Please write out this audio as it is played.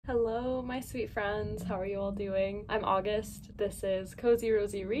Hello, my sweet friends. How are you all doing? I'm August. This is Cozy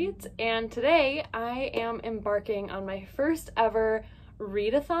Rosy Reads, and today I am embarking on my first ever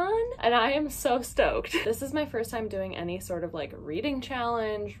readathon, and I am so stoked. This is my first time doing any sort of like reading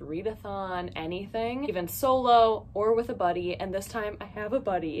challenge, readathon, anything, even solo or with a buddy, and this time I have a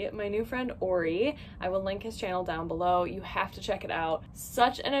buddy, my new friend Ori. I will link his channel down below. You have to check it out.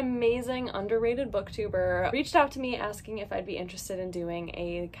 Such an amazing, underrated booktuber. Reached out to me asking if I'd be interested in doing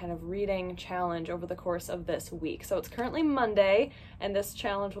a kind of reading challenge over the course of this week. So it's currently Monday, and this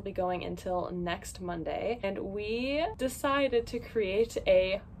challenge will be going until next Monday, and we decided to create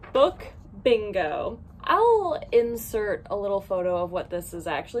a book bingo. I'll insert a little photo of what this is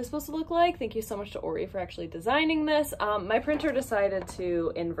actually supposed to look like. Thank you so much to Ori for actually designing this. My printer decided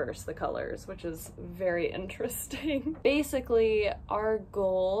to inverse the colors, which is very interesting. Basically, our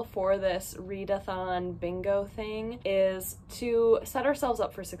goal for this readathon bingo thing is to set ourselves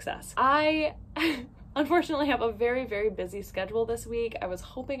up for success. I unfortunately have a very, very busy schedule this week. I was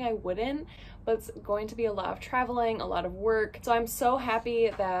hoping I wouldn't, but it's going to be a lot of traveling, a lot of work. So I'm so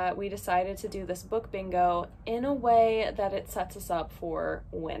happy that we decided to do this book bingo in a way that it sets us up for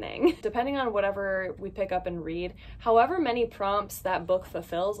winning. Depending on whatever we pick up and read, however many prompts that book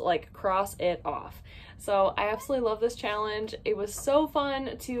fulfills, like cross it off. So I absolutely love this challenge. It was so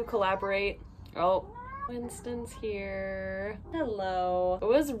fun to collaborate. Oh, Winston's here. Hello. It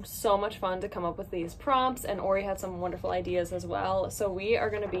was so much fun to come up with these prompts, and Ori had some wonderful ideas as well. So we are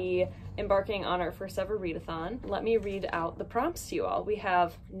going to be embarking on our first ever readathon. Let me read out the prompts to you all. We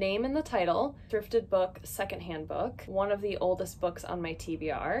have name in the title, thrifted book, secondhand book, one of the oldest books on my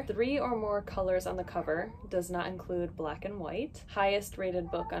TBR, 3 or more colors on the cover, does not include black and white, highest rated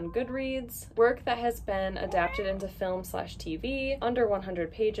book on Goodreads, work that has been adapted into film/TV, under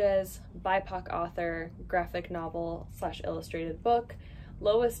 100 pages, BIPOC author, graphic novel / illustrated book,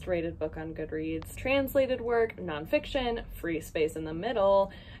 lowest rated book on Goodreads, translated work, nonfiction, free space in the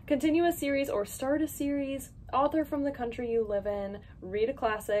middle, continue a series or start a series, author from the country you live in, read a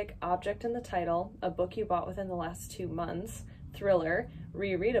classic, object in the title, a book you bought within the last 2 months, thriller,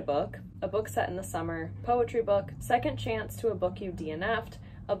 reread a book set in the summer, poetry book, second chance to a book you DNF'd,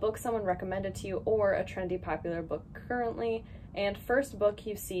 a book someone recommended to you or a trendy popular book currently, and first book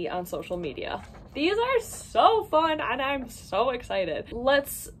you see on social media. These are so fun and I'm so excited.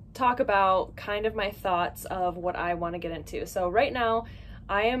 Let's talk about kind of my thoughts of what I want to get into. So right now,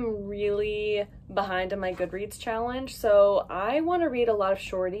 I am really behind in my Goodreads challenge, so I want to read a lot of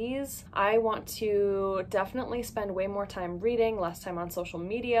shorties. I want to definitely spend way more time reading, less time on social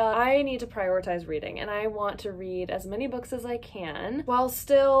media. I need to prioritize reading, and I want to read as many books as I can while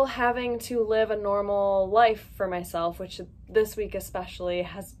still having to live a normal life for myself, which this week especially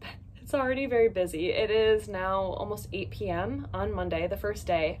has been. It's already very busy. It is now almost 8 p.m. on Monday, the first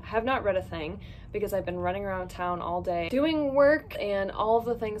day. I have not read a thing because I've been running around town all day doing work and all of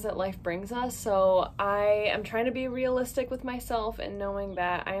the things that life brings us. So I am trying to be realistic with myself and knowing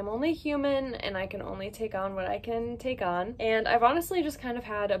that I am only human and I can only take on what I can take on. And I've honestly just kind of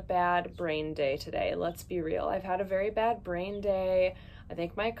had a bad brain day today. Let's be real. I've had a very bad brain day. I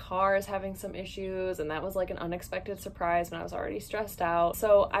think my car is having some issues, and that was like an unexpected surprise when I was already stressed out.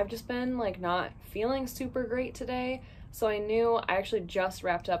 So I've just been like not feeling super great today. So I knew I actually just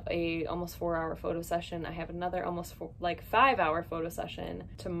wrapped up a almost 4-hour photo session. I have another almost 5-hour photo session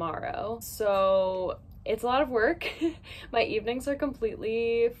tomorrow. So it's a lot of work. My evenings are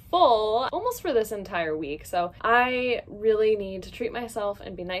completely full almost for this entire week. So I really need to treat myself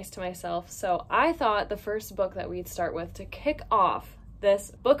and be nice to myself. So I thought the first book that we'd start with to kick off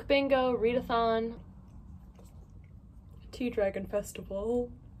this book bingo readathon, Tea Dragon Festival.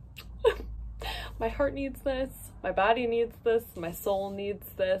 My heart needs this, my body needs this, my soul needs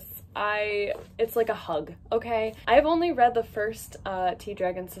this. It's like a hug, okay? I've only read the first Tea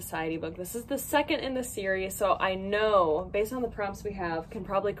Dragon Society book. This is the second in the series, so I know, based on the prompts we have, can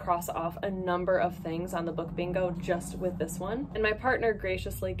probably cross off a number of things on the book bingo just with this one. And my partner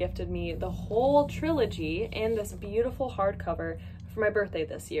graciously gifted me the whole trilogy and this beautiful hardcover for my birthday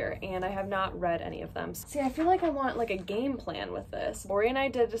this year, and I have not read any of them. See, I feel like I want like a game plan with this. Ori and I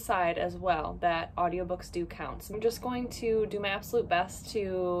did decide as well that audiobooks do count. So I'm just going to do my absolute best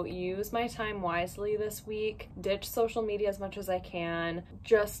to use my time wisely this week, ditch social media as much as I can,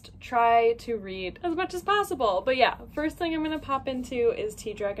 just try to read as much as possible. But yeah, first thing I'm gonna pop into is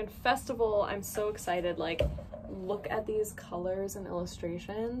Tea Dragon Festival. I'm so excited, like, look at these colors and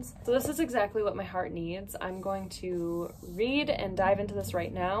illustrations. So this is exactly what my heart needs. I'm going to read and dive into this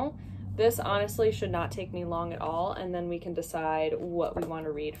right now. This honestly should not take me long at all, and then we can decide what we want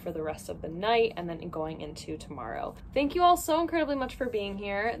to read for the rest of the night and then going into tomorrow. Thank you all so incredibly much for being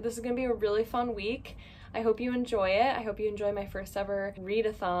here. This is going to be a really fun week. I hope you enjoy it. I hope you enjoy my first ever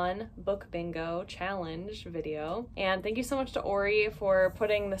readathon book bingo challenge video. And thank you so much to Ori for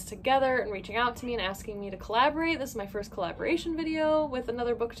putting this together and reaching out to me and asking me to collaborate. This is my first collaboration video with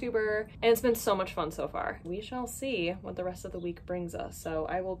another booktuber, and it's been so much fun so far. We shall see what the rest of the week brings us. So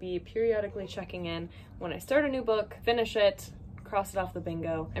I will be periodically checking in when I start a new book, finish it, cross it off the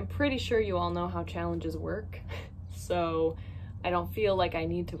bingo. I'm pretty sure you all know how challenges work, so I don't feel like I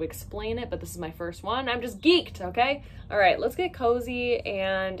need to explain it, but this is my first one. I'm just geeked, okay? All right, let's get cozy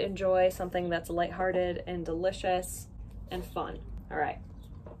and enjoy something that's lighthearted and delicious and fun. All right,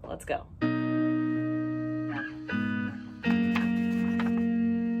 let's go.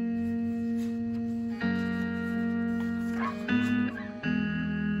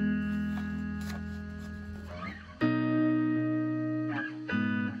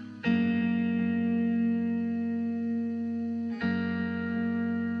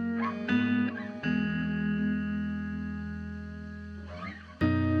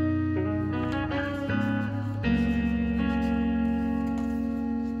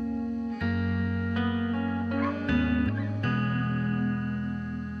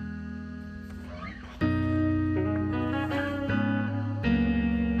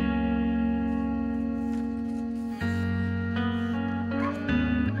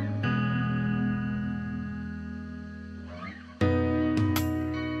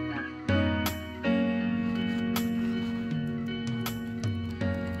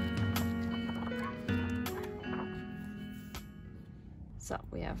 So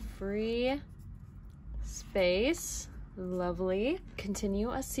we have free space, lovely.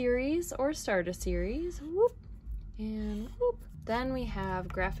 Continue a series or start a series, whoop, and whoop. Then we have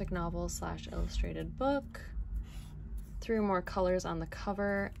graphic novel / illustrated book. 3 more colors on the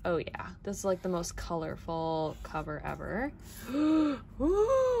cover. Oh yeah, this is like the most colorful cover ever. Ooh,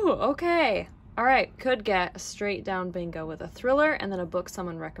 okay. All right, could get a straight down bingo with a thriller and then a book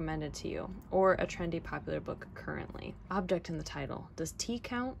someone recommended to you, or a trendy popular book currently. Object in the title. Does tea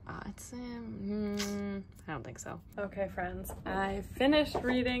count? I don't think so. Okay, friends, I finished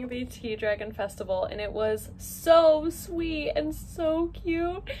reading the Tea Dragon Festival, and it was so sweet and so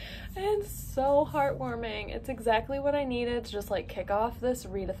cute and so heartwarming. It's exactly what I needed to just like kick off this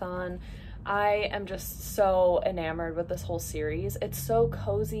readathon. I am just so enamored with this whole series. It's so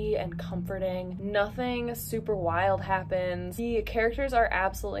cozy and comforting. Nothing super wild happens. The characters are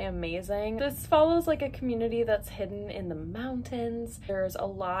absolutely amazing. This follows like a community that's hidden in the mountains. There's a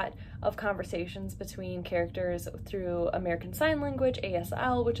lot of conversations between characters through American Sign Language,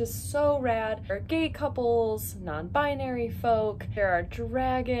 ASL, which is so rad. There are gay couples, non-binary folk, there are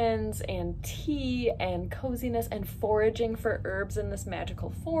dragons and tea and coziness and foraging for herbs in this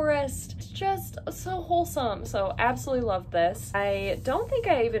magical forest. It's just so wholesome. So absolutely loved this. I don't think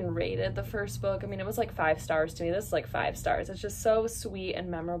I even rated the first book. I mean, it was like 5 stars to me. This is like 5 stars. It's just so sweet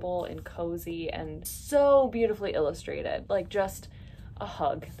and memorable and cozy and so beautifully illustrated. Like just a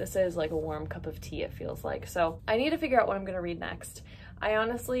hug. This is like a warm cup of tea, it feels like. So I need to figure out what I'm gonna read next. I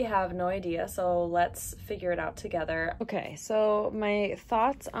honestly have no idea, so let's figure it out together. Okay, so my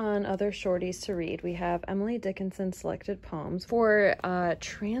thoughts on other shorties to read. We have Emily Dickinson selected poems. For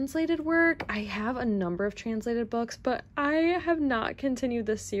translated work, I have a number of translated books, but I have not continued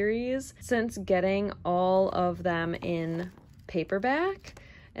the series since getting all of them in paperback.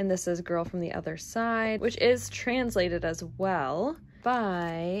 And this is Girl from the Other Side, which is translated as well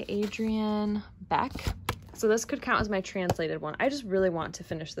by Adrienne Beck. So this could count as my translated one. I just really want to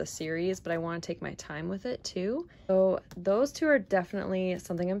finish this series, but I want to take my time with it too. So those 2 are definitely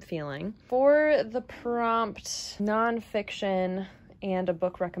something I'm feeling. For the prompt nonfiction and a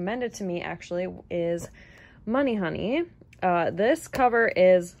book recommended to me actually is Money Honey. This cover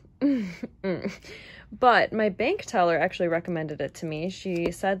is but my bank teller actually recommended it to me.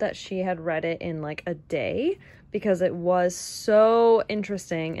 She said that she had read it in like a day because it was so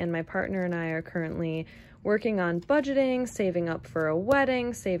interesting, and my partner and I are currently working on budgeting, saving up for a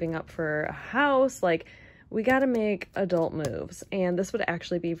wedding, saving up for a house. Like, we got to make adult moves, and this would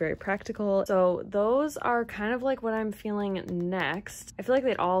actually be very practical. So those are kind of like what I'm feeling next. I feel like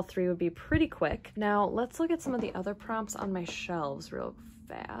that all 3 would be pretty quick. Now let's look at some of the other prompts on my shelves real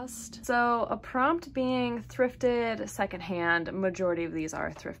fast. So a prompt being thrifted, secondhand. Majority of these are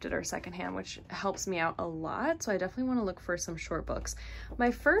thrifted or secondhand, which helps me out a lot. So I definitely want to look for some short books.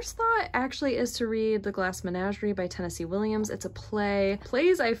 My first thought actually is to read The Glass Menagerie by Tennessee Williams. It's a play.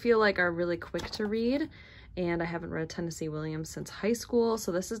 Plays I feel like are really quick to read. and I haven't read Tennessee Williams since high school,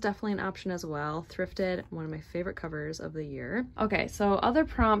 so this is definitely an option as well. Thrifted, one of my favorite covers of the year. Okay, so other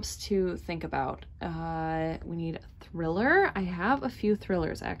prompts to think about. We need thriller. I have a few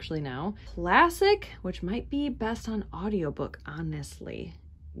thrillers actually now. Classic, which might be best on audiobook, honestly.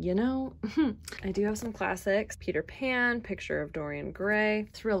 You know, I do have some classics. Peter Pan, Picture of Dorian Gray,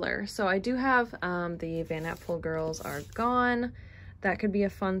 thriller. So I do have the Van Apfel Girls Are Gone. That could be a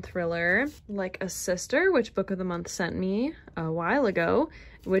fun thriller. Like a Sister, which Book of the Month sent me a while ago,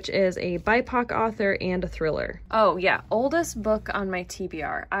 which is a BIPOC author and a thriller. Oh yeah, oldest book on my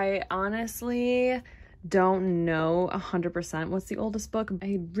TBR. I honestly don't know 100% what's the oldest book.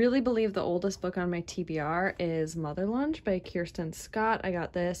 I really believe the oldest book on my TBR is Mother Lunch by Kirsten Scott. I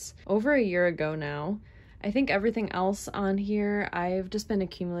got this over a year ago now. I think everything else on here, I've just been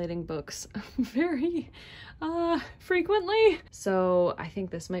accumulating books very frequently. So I think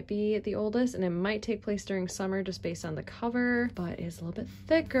this might be the oldest, and it might take place during summer just based on the cover, but it's a little bit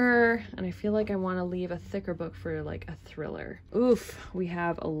thicker, and I feel like I want to leave a thicker book for like a thriller. Oof, we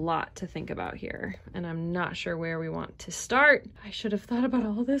have a lot to think about here, and I'm not sure where we want to start. I should have thought about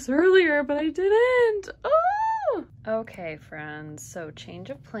all this earlier, but I didn't. Oh! Okay, friends, so change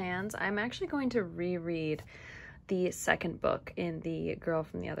of plans. I'm actually going to reread the second book in the Girl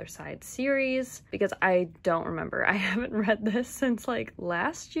from the Other Side series because I don't remember. I haven't read this since like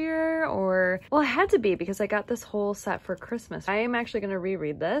last year, or well, it had to be because I got this whole set for Christmas. I am actually going to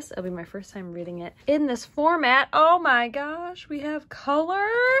reread this. It'll be my first time reading it in this format. Oh my gosh, we have color.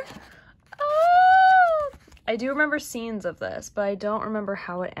 Oh! I do remember scenes of this, but I don't remember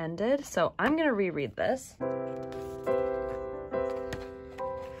how it ended, so I'm going to reread this.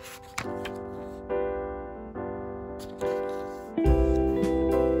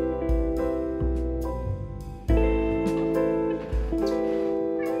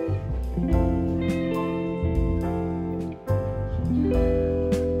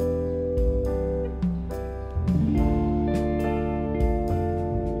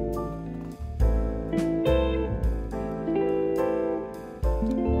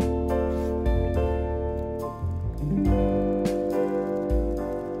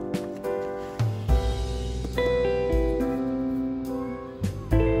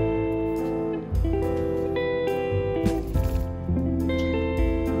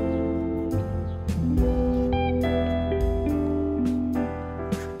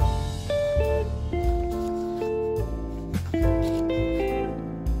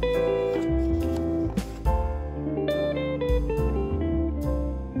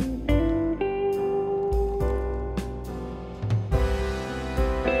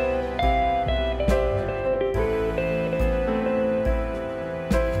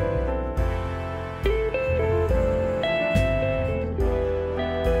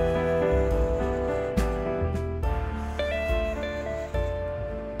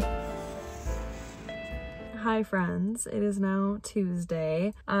 Hi friends, it is now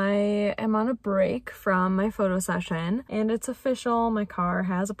Tuesday. I am on a break from my photo session and it's official, my car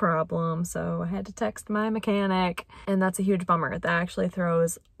has a problem, so I had to text my mechanic, and that's a huge bummer. That actually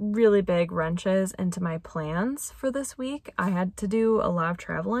throws really big wrenches into my plans for this week. I had to do a lot of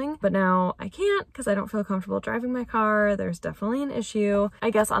traveling, but now I can't because I don't feel comfortable driving my car. There's definitely an issue. I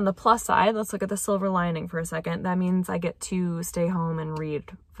guess on the plus side, let's look at the silver lining for a second. That means I get to stay home and read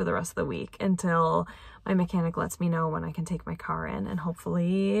for the rest of the week until my mechanic lets me know when I can take my car in, and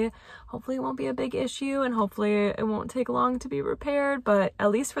hopefully it won't be a big issue, and hopefully it won't take long to be repaired. But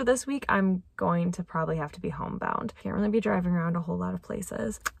at least for this week, I'm going to probably have to be homebound. Can't really be driving around a whole lot of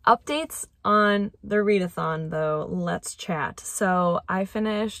places. Updates on the readathon though, let's chat. So I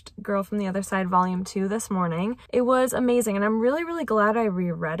finished Girl from the Other Side Volume 2 this morning. It was amazing, and I'm really glad I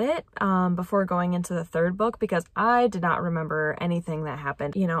reread it before going into the third book because I did not remember anything that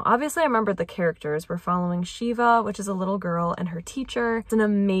happened. You know, obviously I remembered the characters. We're following Shiva, which is a little girl, and her teacher. It's an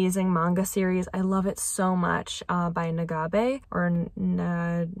amazing manga series. I love it so much, by Nagabe or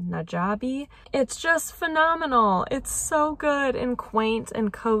Najabi. It's just phenomenal. It's so good and quaint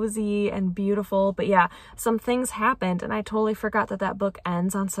and cozy and beautiful. But yeah, some things happened and I totally forgot that that book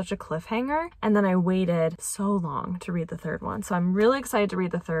ends on such a cliffhanger, and then I waited so long to read the third one. So I'm really excited to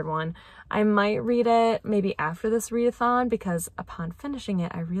read the third one. I might read it maybe after this readathon because upon finishing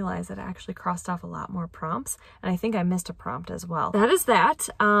it, I realized that I actually crossed off a lot more prompts, and I think I missed a prompt as well. That is that.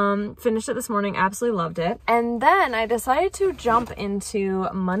 Finished it this morning, absolutely loved it. And then I decided to jump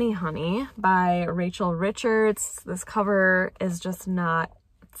into Money Honey by Rachel Richards. This cover is just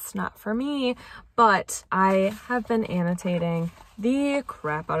it's not for me, but I have been annotating the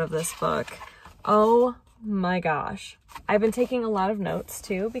crap out of this book. Oh my gosh. I've been taking a lot of notes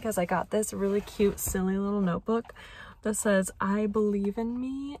too because I got this really cute, silly little notebook that says, I believe in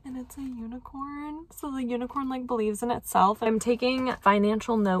me, and it's a unicorn. So the unicorn like believes in itself. I'm taking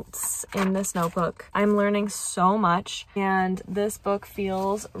financial notes in this notebook. I'm learning so much, and this book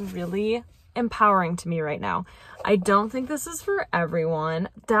feels really empowering to me right now. I don't think this is for everyone.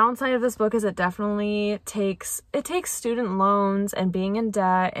 Downside of this book is it definitely takes student loans and being in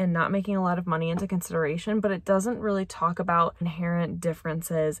debt and not making a lot of money into consideration, but it doesn't really talk about inherent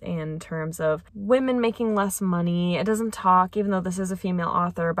differences in terms of women making less money. It doesn't talk, even though this is a female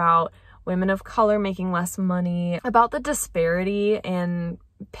author, about women of color making less money, about the disparity in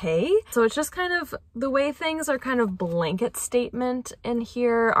pay. So it's just kind of the way things are kind of blanket statement in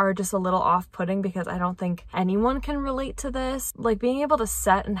here are just a little off-putting because I don't think anyone can relate to this. Like being able to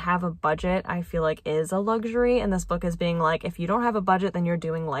set and have a budget, I feel like is a luxury, and this book is being like, if you don't have a budget, then you're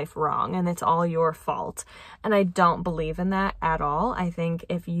doing life wrong and it's all your fault. And I don't believe in that at all. I think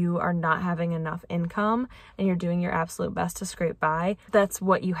if you are not having enough income and you're doing your absolute best to scrape by, that's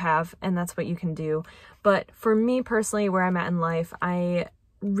what you have and that's what you can do. But for me personally, where I'm at in life, I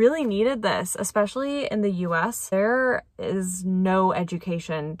really needed this, especially in the US. There is no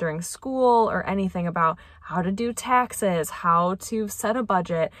education during school or anything about how to do taxes, how to set a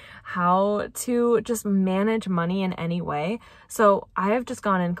budget, how to just manage money in any way. So I have just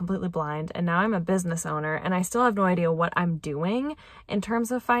gone in completely blind, and now I'm a business owner and I still have no idea what I'm doing in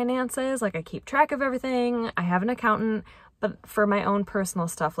terms of finances. Like I keep track of everything. I have an accountant, but for my own personal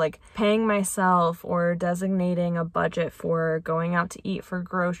stuff, like paying myself or designating a budget for going out to eat, for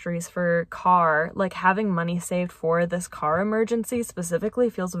groceries, for car, like having money saved for this car emergency specifically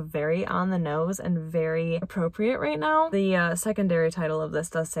feels very on the nose and very appropriate right now. The secondary title of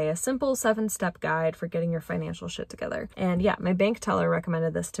this does say a simple 7-step guide for getting your financial shit together. And yeah, my bank teller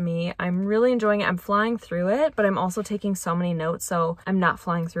recommended this to me. I'm really enjoying it. I'm flying through it, but I'm also taking so many notes, so I'm not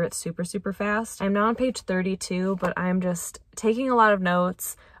flying through it super fast. I'm now on page 32, but I'm just taking a lot of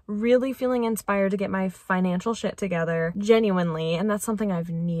notes, really feeling inspired to get my financial shit together, genuinely, and that's something I've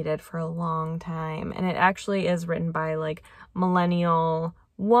needed for a long time. And it actually is written by like millennial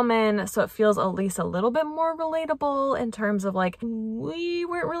woman, so it feels at least a little bit more relatable in terms of like, we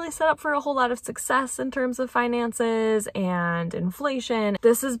weren't really set up for a whole lot of success in terms of finances and inflation.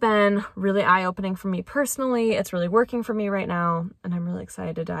 This has been really eye-opening for me personally. It's really working for me right now, and I'm really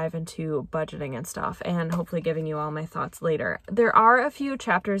excited to dive into budgeting and stuff and hopefully giving you all my thoughts later. There are a few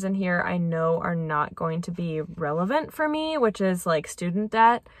chapters in here I know are not going to be relevant for me, which is like student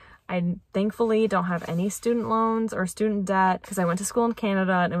debt. I thankfully don't have any student loans or student debt because I went to school in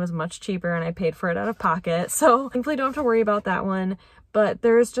Canada and it was much cheaper and I paid for it out of pocket. So thankfully don't have to worry about that one, but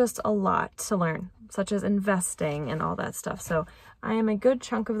there's just a lot to learn, such as investing and all that stuff. So I am a good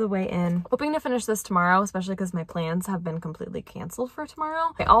chunk of the way in. Hoping to finish this tomorrow, especially because my plans have been completely canceled for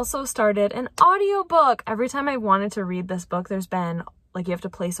tomorrow. I also started an audiobook. Every time I wanted to read this book, there's been like you have to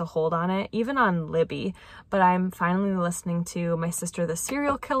place a hold on it, even on Libby. But I'm finally listening to My Sister the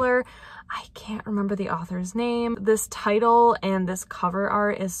Serial Killer. I can't remember the author's name. This title and this cover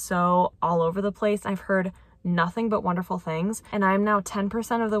art is so all over the place. I've heard nothing but wonderful things, and I'm now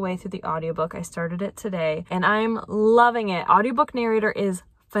 10% of the way through the audiobook. I started it today and I'm loving it. Audiobook narrator is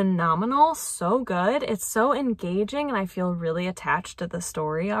phenomenal, so good. It's so engaging and I feel really attached to the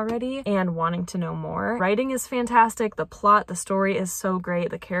story already and wanting to know more. Writing is fantastic. The plot, the story is so great.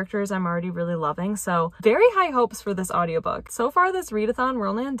 The characters I'm already really loving. So very high hopes for this audiobook. So far this readathon, we're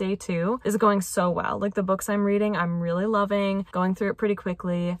only on day 2, is going so well. Like the books I'm reading, I'm really loving, going through it pretty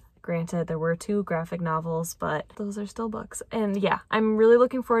quickly. Granted, there were 2 graphic novels, but those are still books. And yeah, I'm really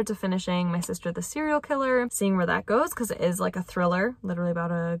looking forward to finishing My Sister the Serial Killer, seeing where that goes, because it is like a thriller, literally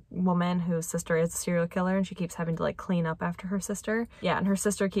about a woman whose sister is a serial killer and she keeps having to like clean up after her sister. Yeah, and her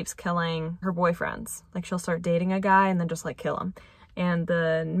sister keeps killing her boyfriends. Like she'll start dating a guy and then just like kill him. And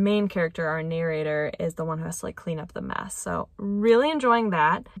the main character, our narrator, is the one who has to like clean up the mess. So really enjoying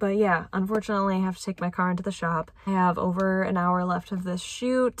that. But yeah, unfortunately I have to take my car into the shop. I have over an hour left of this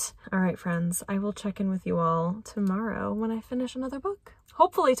shoot. All right, friends, I will check in with you all tomorrow when I finish another book.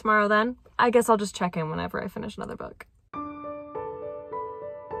 Hopefully tomorrow then. I guess I'll just check in whenever I finish another book.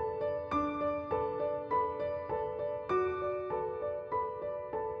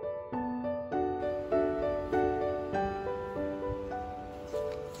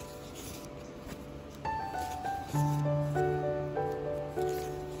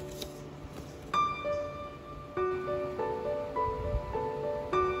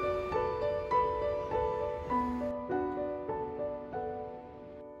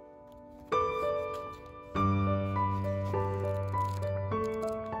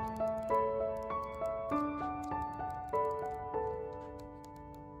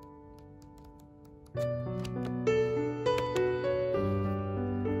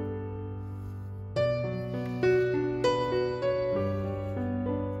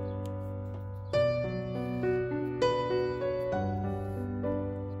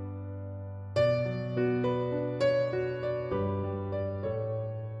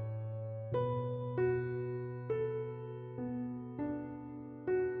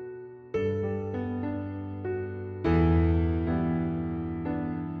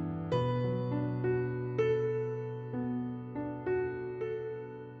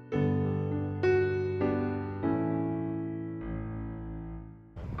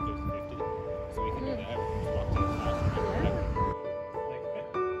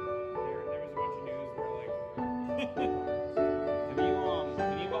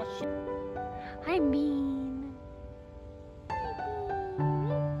 Hi, Bean.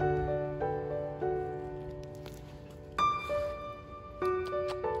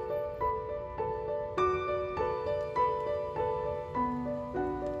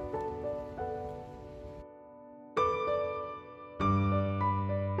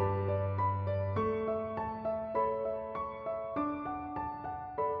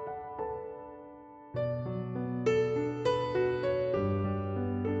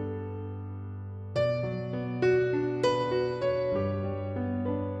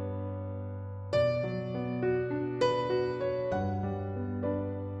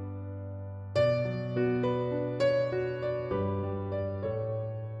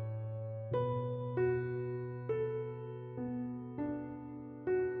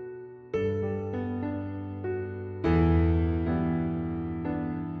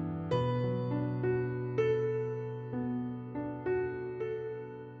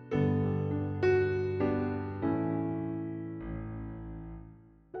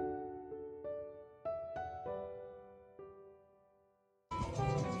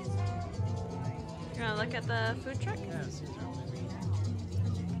 You wanna look at the food truck? Yes.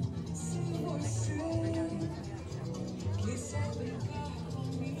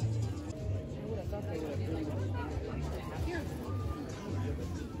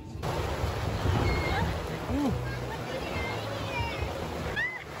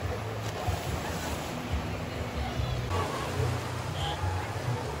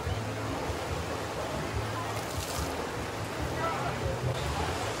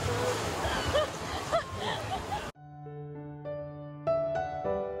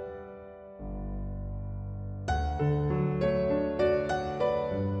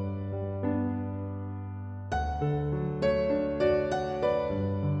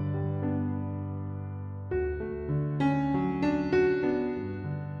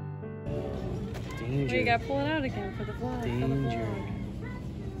 Danger. We gotta pull it out again for the vlog. Danger.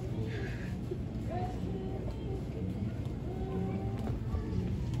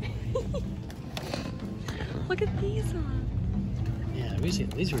 Look at these on. Yeah,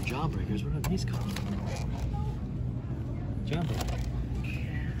 these were jawbreakers. What are these called? Jawbreakers.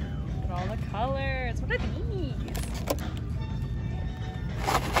 Look at all the colors. What are these?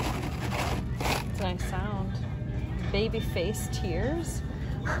 It's a nice sound. Baby face tears.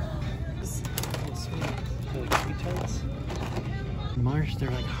 They're like sweet tarts. They're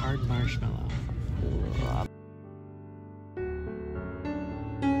like hard marshmallow.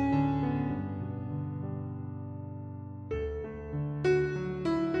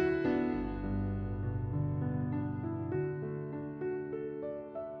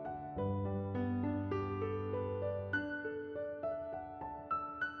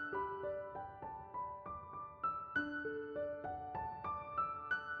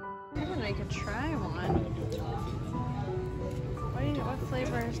 I could try one. What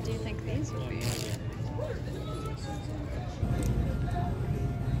flavors do you think these would be?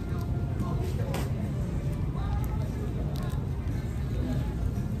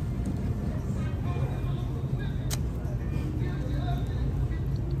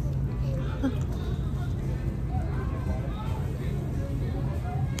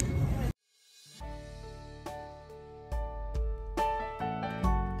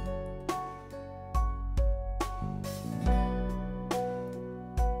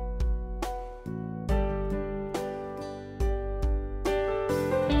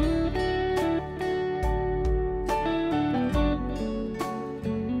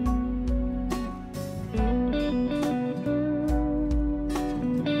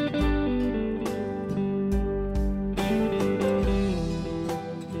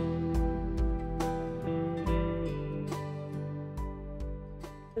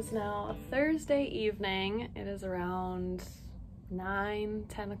 It's now a Thursday evening. It is around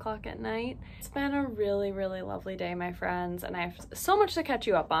 9-10 o'clock at night. It's been a really lovely day, my friends, and I have so much to catch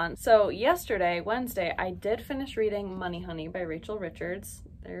you up on. So yesterday, Wednesday, I did finish reading Money Honey by Rachel Richards.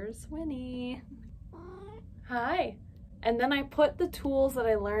 There's Winnie. Hi. And then I put the tools that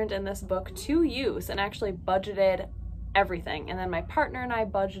I learned in this book to use and actually budgeted everything. And then my partner and I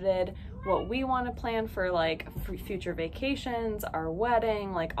budgeted what we want to plan for like future vacations, our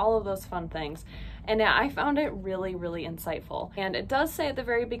wedding, like all of those fun things. And yeah, I found it really insightful. And it does say at the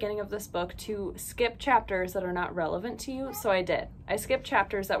very beginning of this book to skip chapters that are not relevant to you. So I did. I skipped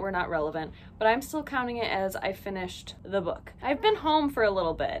chapters that were not relevant, but I'm still counting it as I finished the book. I've been home for a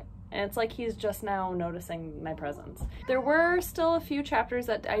little bit, and it's like he's just now noticing my presence. There were still a few chapters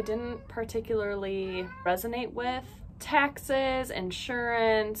that I didn't particularly resonate with. Taxes,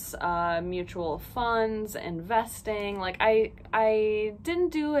 insurance, mutual funds, investing. Like I didn't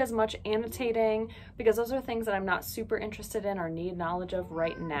do as much annotating because those are things that I'm not super interested in or need knowledge of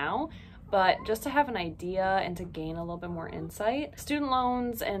right now. But just to have an idea and to gain a little bit more insight. Student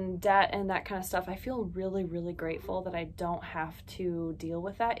loans and debt and that kind of stuff, I feel really grateful that I don't have to deal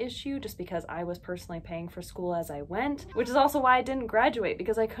with that issue just because I was personally paying for school as I went, which is also why I didn't graduate,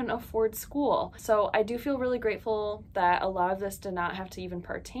 because I couldn't afford school. So I do feel really grateful that a lot of this did not have to even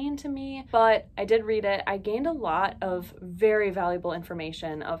pertain to me, but I did read it. I gained a lot of very valuable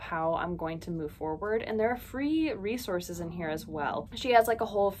information of how I'm going to move forward, and there are free resources in here as well. She has like a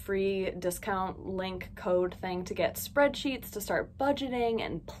whole free discount link code thing to get spreadsheets to start budgeting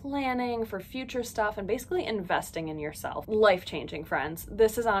and planning for future stuff and basically investing in yourself. Life-changing, friends.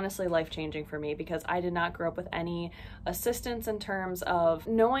 This is honestly life-changing for me because I did not grow up with any assistance in terms of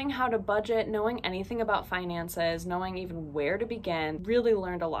knowing how to budget, knowing anything about finances, knowing even where to begin. Really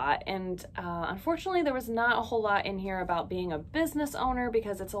learned a lot, and unfortunately there was not a whole lot in here about being a business owner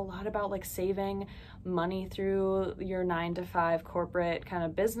because it's a lot about like saving money through your 9-to-5 corporate kind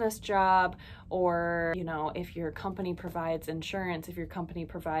of business job, or you know, if your company provides insurance, if your company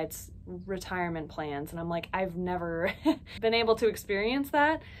provides retirement plans. And I'm like, I've never been able to experience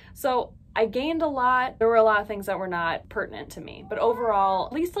that. So I gained a lot. There were a lot of things that were not pertinent to me, but overall,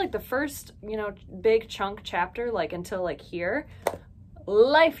 at least like the first, you know, big chunk chapter, like until like here,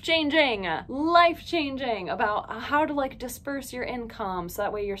 life-changing about how to like disperse your income so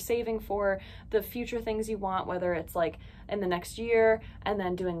that way you're saving for the future things you want, whether it's like in the next year, and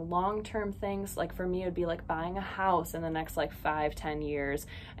then doing long-term things. Like for me, it would be like buying a house in the next like 5-10 years,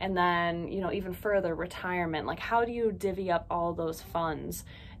 and then, you know, even further, retirement. Like how do you divvy up all those funds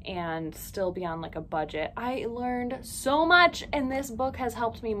and still be on like a budget? I learned so much, and this book has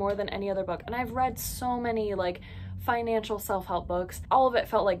helped me more than any other book. And I've read so many like financial self-help books. All of it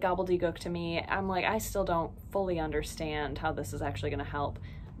felt like gobbledygook to me. I'm like, I still don't fully understand how this is actually going to help.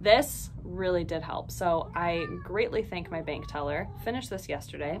 This really did help. So I greatly thank my bank teller. Finished this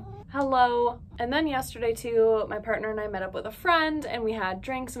yesterday. Hello. And then yesterday too, my partner and I met up with a friend and we had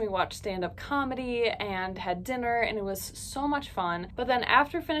drinks and we watched stand-up comedy and had dinner, and it was so much fun. But then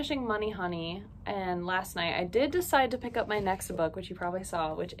after finishing Money Honey and last night, I did decide to pick up my next book, which you probably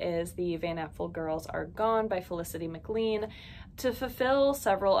saw, which is the Van Apfel Girls Are Gone by Felicity McLean, to fulfill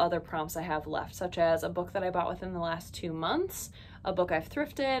several other prompts I have left, such as a book that I bought within the last 2 months, a book I've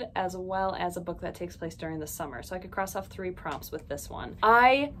thrifted, as well as a book that takes place during the summer. So I could cross off 3 prompts with this one.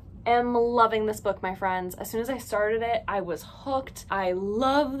 I am loving this book, my friends. As soon as I started it, I was hooked. I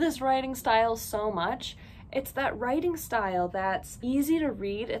love this writing style so much. It's that writing style that's easy to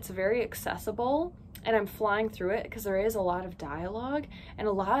read. It's very accessible, and I'm flying through it because there is a lot of dialogue and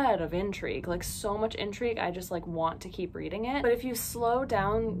a lot of intrigue, like so much intrigue. I just like want to keep reading it. But if you slow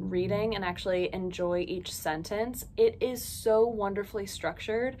down reading and actually enjoy each sentence, it is so wonderfully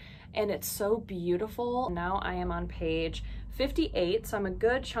structured and it's so beautiful. Now I am on page 58, so I'm a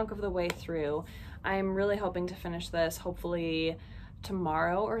good chunk of the way through. I'm really hoping to finish this hopefully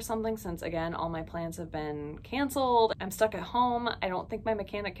tomorrow or something, since again all my plans have been canceled. I'm stuck at home. I don't think my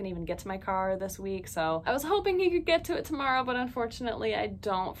mechanic can even get to my car this week, so I was hoping he could get to it tomorrow, but unfortunately I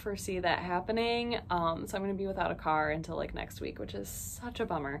don't foresee that happening. So I'm gonna be without a car until like next week, which is such a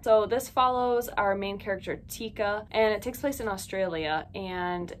bummer. So this follows our main character Tika, and it takes place in Australia,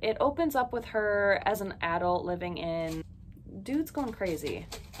 and it opens up with her as an adult living in... Dude's going crazy.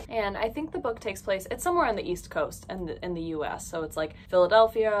 And I think the book takes place, it's somewhere on the East Coast in the US. So it's like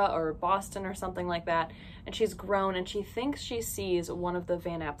Philadelphia or Boston or something like that. And she's grown and she thinks she sees one of the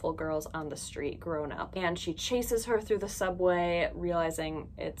Van Apfel girls on the street grown up. And she chases her through the subway, realizing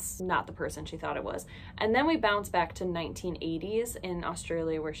it's not the person she thought it was. And then we bounce back to 1980s in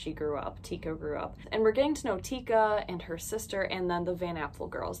Australia where she grew up, Tika grew up. And we're getting to know Tika and her sister and then the Van Apfel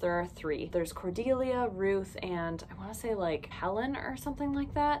girls. There are three. There's Cordelia, Ruth, and I want to say like Helen or something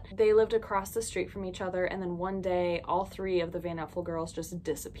like that. They lived across the street from each other, and then one day all three of the Van Apfel girls just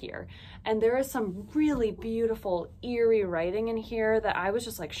disappear. And there is some really beautiful, eerie writing in here that I was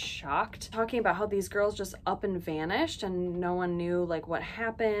just like shocked, talking about how these girls just up and vanished and no one knew like what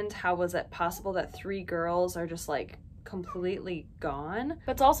happened. How was it possible that three girls are just like completely gone?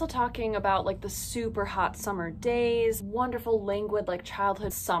 But it's also talking about like the super hot summer days, wonderful languid like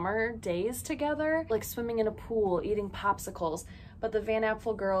childhood summer days together, like swimming in a pool, eating popsicles. But the Van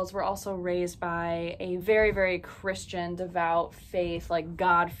Apfel girls were also raised by a very, very Christian, devout faith, like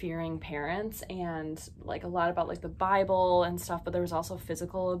God-fearing parents, and like a lot about like the Bible and stuff, but there was also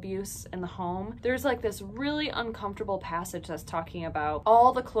physical abuse in the home. There's like this really uncomfortable passage that's talking about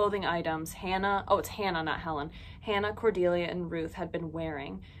all the clothing items Hannah, oh, it's Hannah, not Helen, Hannah, Cordelia, and Ruth had been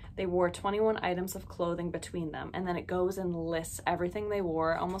wearing. They wore 21 items of clothing between them, and then it goes and lists everything they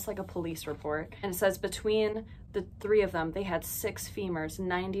wore, almost like a police report. And it says between the three of them, they had 6 femurs,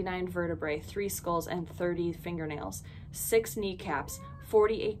 99 vertebrae, 3 skulls, and 30 fingernails, 6 kneecaps,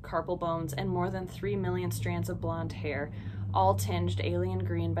 48 carpal bones, and more than 3 million strands of blonde hair, all tinged alien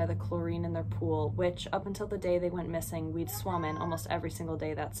green by the chlorine in their pool, which, up until the day they went missing, we'd swum in almost every single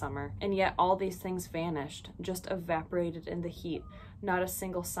day that summer. And yet all these things vanished, just evaporated in the heat. Not a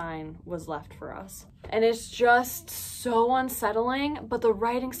single sign was left for us. And it's just so unsettling, but the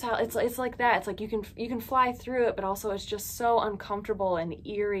writing style, it's like that. It's like you can fly through it, but also it's just so uncomfortable and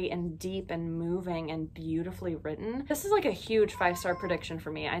eerie and deep and moving and beautifully written. This is like a huge 5-star prediction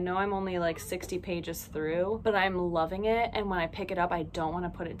for me. I know I'm only like 60 pages through, but I'm loving it. And when I pick it up, I don't want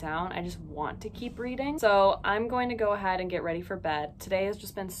to put it down. I just want to keep reading. So I'm going to go ahead and get ready for bed. Today has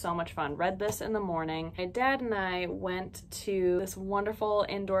just been so much fun. Read this in the morning. My dad and I went to this wonderful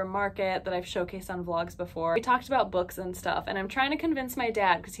indoor market that I've showcased on vlogs before. We talked about books and stuff, and I'm trying to convince my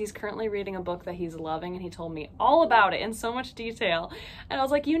dad because he's currently reading a book that he's loving, and he told me all about it in so much detail. And I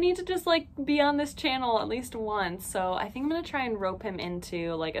was like, you need to just like be on this channel at least once. So I think I'm gonna try and rope him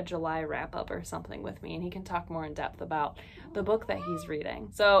into like a July wrap-up or something with me, and he can talk more in depth about the book that he's reading.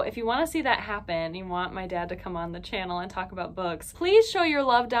 So if you want to see that happen, you want my dad to come on the channel and talk about books, please show your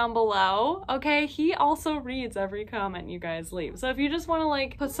love down below, okay? He also reads every comment you guys leave. So if you just want to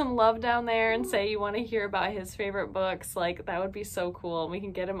like put some love down there and say you want to hear about his favorite books, like that would be so cool. We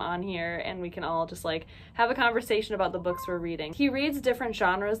can get him on here and we can all just like have a conversation about the books we're reading. He reads different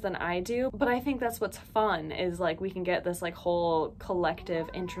genres than I do, but I think that's what's fun, is like we can get this like whole collective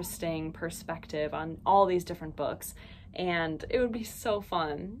interesting perspective on all these different books. And it would be so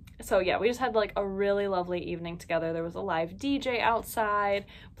fun. So yeah, we just had like a really lovely evening together. There was a live DJ outside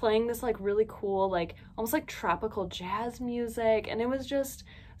playing this like really cool, like almost like tropical jazz music, and it was just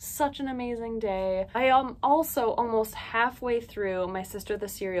such an amazing day. I am also almost halfway through My Sister the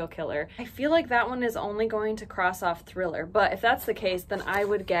Serial Killer. I feel like that one is only going to cross off thriller, but if that's the case, then I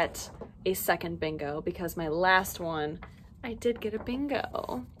would get a second bingo, because my last one, I did get a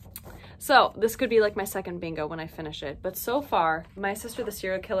bingo. So this could be like my second bingo when I finish it. But so far, My Sister the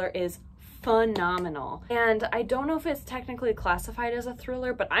Serial Killer is phenomenal. And I don't know if it's technically classified as a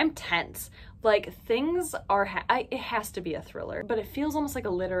thriller, but I'm tense. Like things are, it has to be a thriller, but it feels almost like a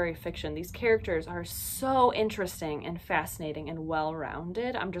literary fiction. These characters are so interesting and fascinating and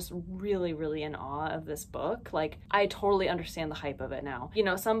well-rounded. I'm just really, really in awe of this book. Like I totally understand the hype of it now. You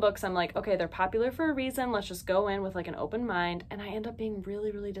know, some books I'm like, okay, they're popular for a reason. Let's just go in with like an open mind. And I end up being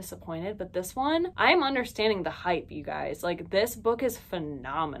really, really disappointed. But this one, I'm understanding the hype, you guys. Like this book is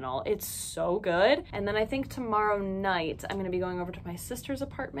phenomenal. It's so good. And then I think tomorrow night, I'm gonna be going over to my sister's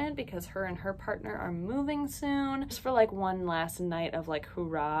apartment because her and her partner are moving soon, just for like one last night of like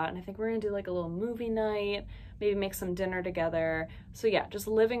hoorah. And I think we're gonna do like a little movie night, maybe make some dinner together. So yeah, just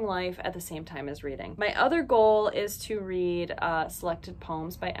living life at the same time as reading. My other goal is to read Selected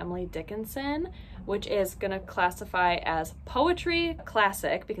Poems by Emily Dickinson, which is gonna classify as poetry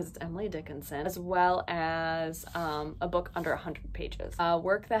classic because it's Emily Dickinson, as well as a book under 100 pages. A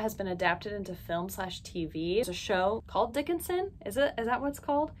work that has been adapted into film/TV. There's a show called Dickinson. Is that what it's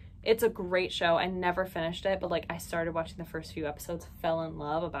called? It's a great show. I never finished it, but like I started watching the first few episodes, fell in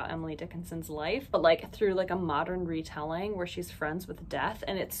love about Emily Dickinson's life, but like through like a modern retelling where she's friends with death,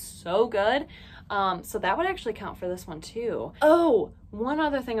 and it's so good. So that would actually count for this one too. Oh, one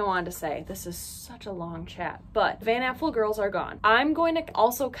other thing I wanted to say. This is such a long chat, but Van Apfel Girls Are Gone. I'm going to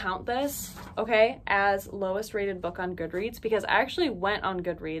also count this, okay, as lowest rated book on Goodreads, because I actually went on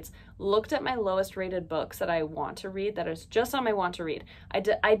Goodreads, looked at my lowest rated books that I want to read, that is just on my want to read.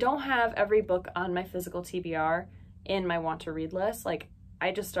 I don't have every book on my physical TBR in my want to read list. Like,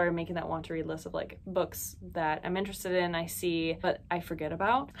 I just started making that want to read list of like books that I'm interested in, I see, but I forget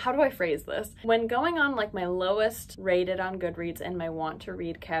about. How do I phrase this? When going on like my lowest rated on Goodreads in my want to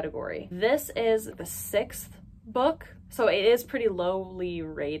read category, this is the 6th book. So it is pretty lowly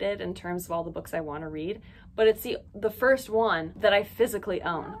rated in terms of all the books I want to read, but it's the first one that I physically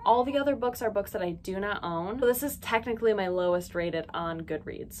own. All the other books are books that I do not own. So this is technically my lowest rated on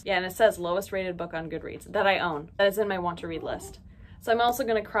Goodreads. Yeah, and it says lowest rated book on Goodreads that I own. That is in my want to read list. So I'm also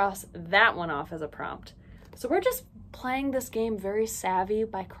going to cross that one off as a prompt. So we're just playing this game very savvy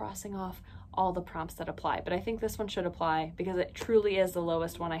by crossing off all the prompts that apply. But I think this one should apply because it truly is the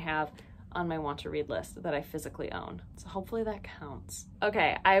lowest one I have on my want to read list that I physically own. So hopefully that counts.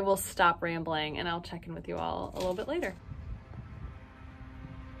 Okay, I will stop rambling and I'll check in with you all a little bit later.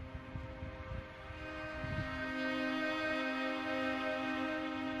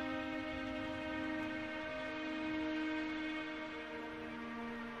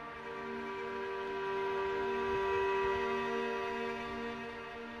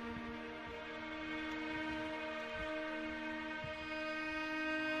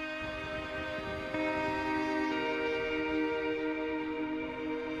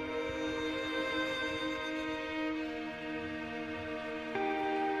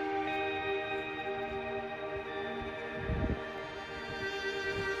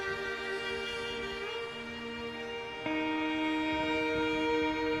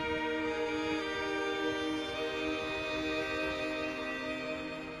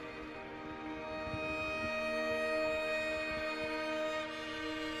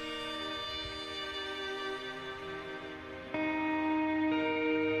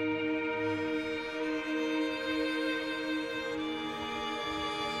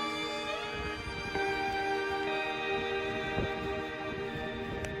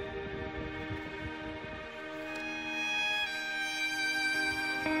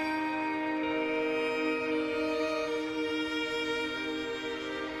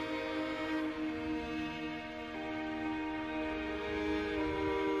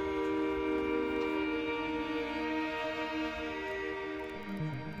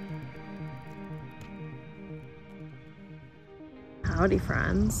 Howdy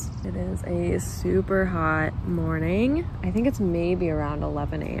friends. It is a super hot morning. I think it's maybe around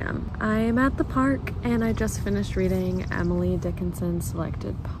 11 a.m. I'm at the park and I just finished reading Emily Dickinson's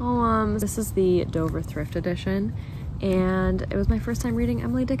selected poems. This is the Dover Thrift edition and it was my first time reading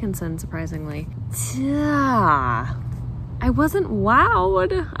Emily Dickinson, surprisingly. I wasn't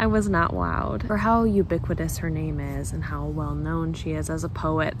wowed. I was not wowed. For how ubiquitous her name is and how well known she is as a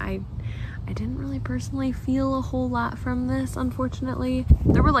poet, I didn't really personally feel a whole lot from this, unfortunately.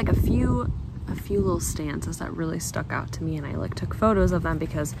 There were like a few little stanzas that really stuck out to me and I like took photos of them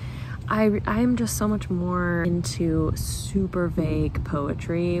because I'm just so much more into super vague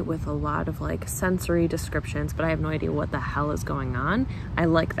poetry with a lot of like sensory descriptions, but I have no idea what the hell is going on. I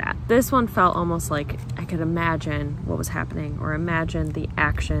like that. This one felt almost like I could imagine what was happening or imagine the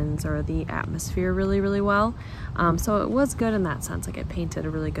actions or the atmosphere really, really well. So it was good in that sense. Like it painted a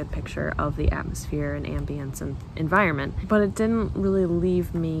really good picture of the atmosphere and ambience and environment, but it didn't really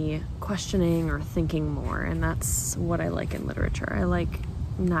leave me questioning or thinking more. And that's what I like in literature. I like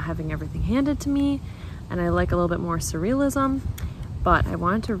not having everything handed to me, and I like a little bit more surrealism, but I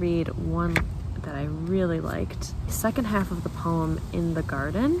wanted to read one that I really liked. The second half of the poem, In the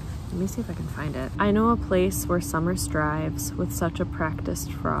Garden. Let me see if I can find it. I know a place where summer strives with such a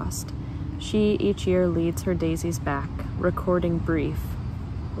practiced frost. She each year leads her daisies back, recording brief,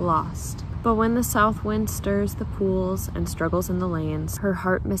 lost. But when the south wind stirs the pools and struggles in the lanes, her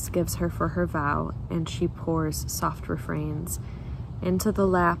heart misgives her for her vow, and she pours soft refrains into the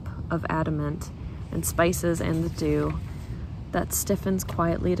lap of adamant and spices and the dew that stiffens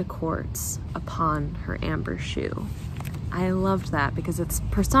quietly to quartz upon her amber shoe. I loved that because it's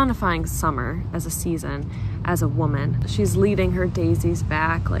personifying summer as a season, as a woman. She's leading her daisies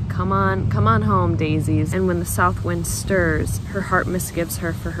back, like, come on home, daisies. And when the south wind stirs, her heart misgives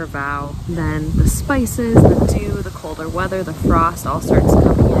her for her vow. Then the spices, the dew, the colder weather, the frost all starts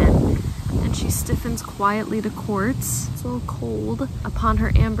coming in. And and she stiffens quietly to quartz. It's a little cold upon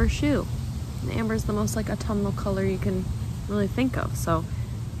her amber shoe. And amber is the most like autumnal color you can really think of, so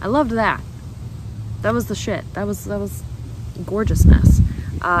I loved that. That was the shit. That was gorgeousness.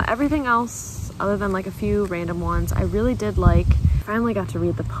 Everything else, other than like a few random ones, I really did like. Finally got to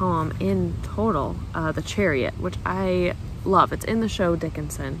read the poem in total, The Chariot, which I love. It's in the show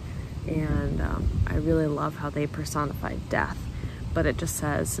Dickinson, and I really love how they personified death. But it just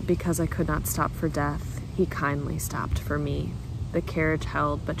says, because I could not stop for death, he kindly stopped for me. The carriage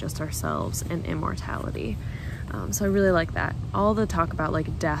held but just ourselves and immortality. So I really like that. All the talk about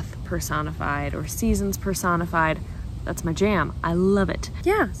like death personified or seasons personified, that's my jam. I love it.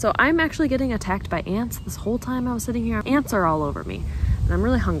 Yeah, so I'm actually getting attacked by ants this whole time I was sitting here. Ants are all over me, and I'm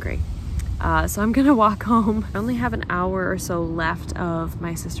really hungry. So I'm gonna walk home. I only have an hour or so left of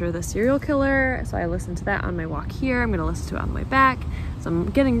My Sister the Serial Killer, so I listened to that on my walk here. I'm gonna listen to it on the way back. So I'm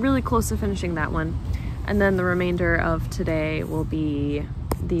getting really close to finishing that one. And then the remainder of today will be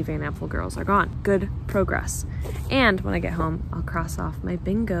The Van Apfel Girls Are Gone. Good progress. And when I get home, I'll cross off my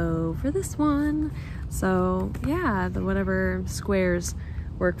bingo for this one. So yeah, the whatever squares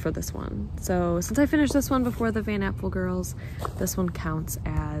work for this one. So since I finished this one before the Van Apfel Girls, this one counts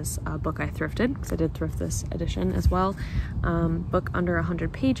as a book I thrifted, because I did thrift this edition as well. Book under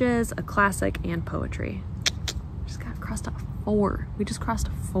 100 pages, a classic, and poetry. Just got crossed off 4. We just crossed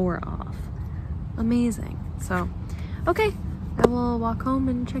 4 off. Amazing. So, okay, I will walk home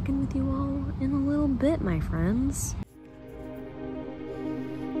and check in with you all in a little bit, my friends.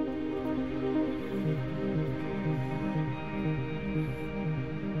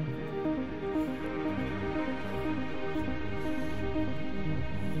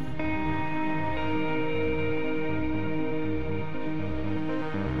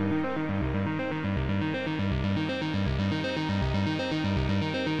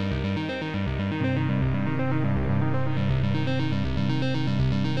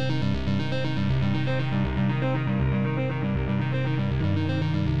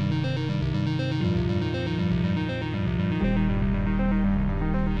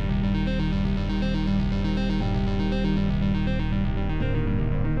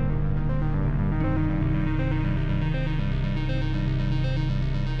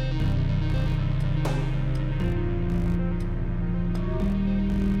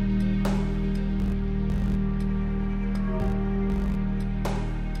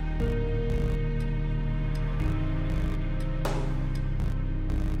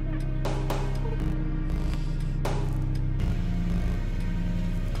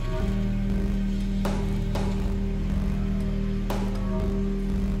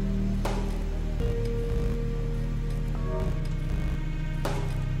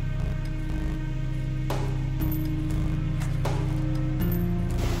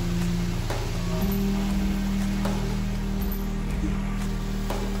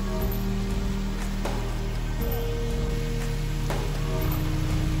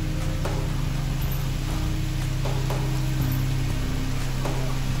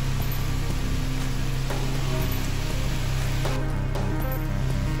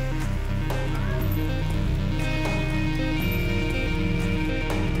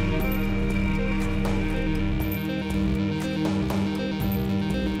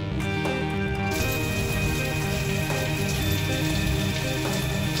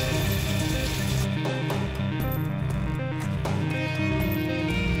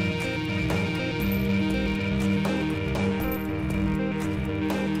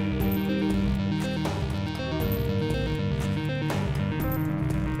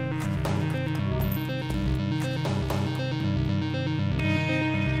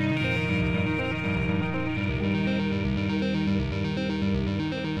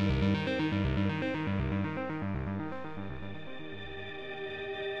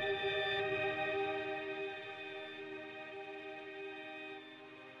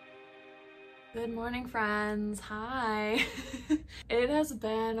 Good morning, friends. Hi. It has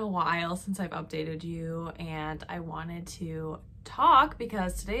been a while since I've updated you, and I wanted to talk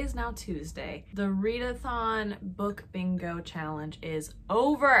because today is now Tuesday. The readathon book bingo challenge is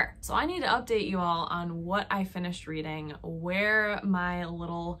over. So I need to update you all on what I finished reading, where my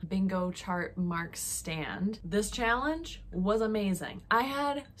little bingo chart marks stand. This challenge was amazing. I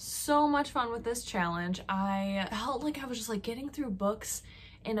had so much fun with this challenge. I felt like I was just like getting through books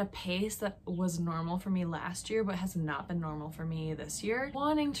in a pace that was normal for me last year but has not been normal for me this year.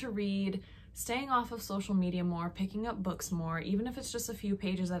 Wanting to read staying off of social media more, picking up books more, even if it's just a few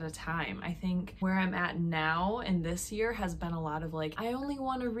pages at a time. I think where I'm at now in this year has been a lot of like, I only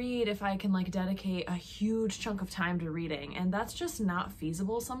want to read if I can like dedicate a huge chunk of time to reading, and that's just not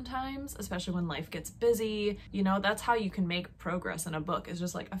feasible sometimes, especially when life gets busy. You know, that's how you can make progress in a book, is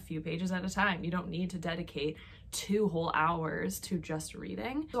just like a few pages at a time. You don't need to dedicate 2 whole hours to just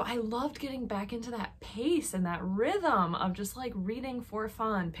reading. So I loved getting back into that pace and that rhythm of just like reading for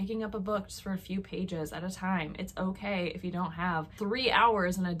fun, picking up a book just for a few pages at a time. It's okay if you don't have 3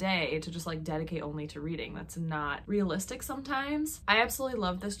 hours in a day to just like dedicate only to reading. That's not realistic sometimes. I absolutely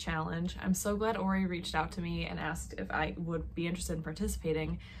love this challenge. I'm so glad Ori reached out to me and asked if I would be interested in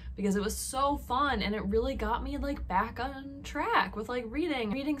participating, because it was so fun and it really got me like back on track with like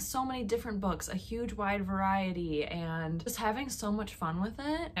reading so many different books, a huge wide variety, and just having so much fun with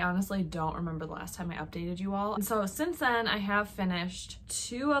it. I honestly don't remember the last time I updated you all. And so since then I have finished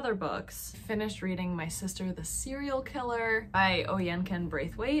 2 other books. Finished reading My Sister the Serial Killer by Oyinkan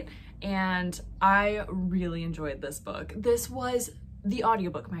Braithwaite, and I really enjoyed this book. This was the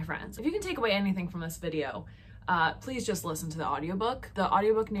audiobook, my friends. If you can take away anything from this video, please just listen to the audiobook. The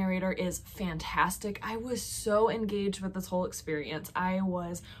audiobook narrator is fantastic. I was so engaged with this whole experience. I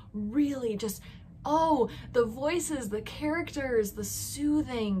was really just, oh, the voices, the characters, the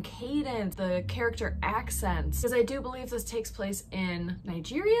soothing cadence, the character accents. Because I do believe this takes place in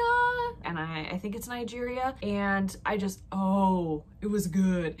Nigeria, and I think it's Nigeria, and I just, oh, it was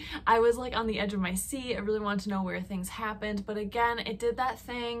good. I was like on the edge of my seat. I really wanted to know where things happened, but again, it did that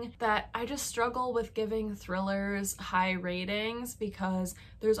thing that I just struggle with giving thrillers high ratings, because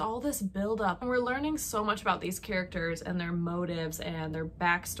there's all this buildup and we're learning so much about these characters and their motives and their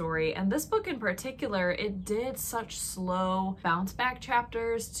backstory. And this book in particular, it did such slow bounce back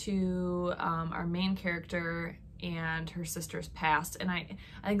chapters to our main character and her sister's past. And I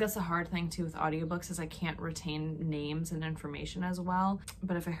think that's a hard thing too with audiobooks, is I can't retain names and information as well.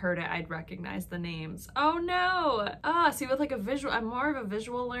 But if I heard it, I'd recognize the names. Oh no! See, with like a visual, I'm more of a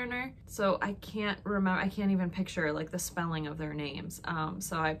visual learner, so I can't remember, I can't even picture like the spelling of their names.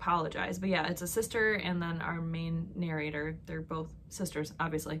 So I apologize. But yeah, it's a sister and then our main narrator. They're both sisters,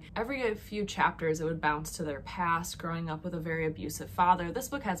 obviously. Every few chapters it would bounce to their past, growing up with a very abusive father. This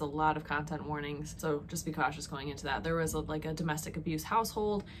book has a lot of content warnings, so just be cautious going into that. There was like a domestic abuse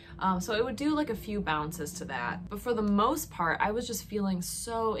household, so it would do like a few bounces to that. But for the most part, I was just feeling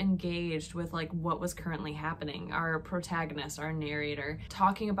so engaged with like what was currently happening. Our protagonist, our narrator,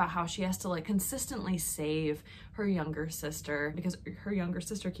 talking about how she has to like consistently save her younger sister because her younger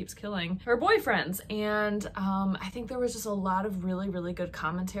sister keeps killing her boyfriends. And I think there was just a lot of really good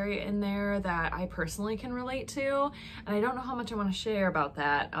commentary in there that I personally can relate to. And I don't know how much I want to share about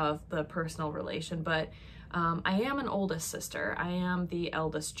that, of the personal relation, but I am an oldest sister. I am the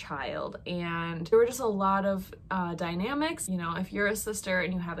eldest child, and there were just a lot of dynamics. You know, if you're a sister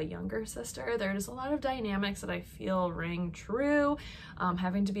and you have a younger sister, there are just a lot of dynamics that I feel ring true.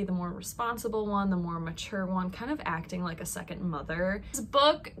 Having to be the more responsible one, the more mature one, kind of acting like a second mother. This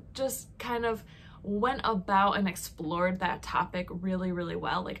book just kind of went about and explored that topic really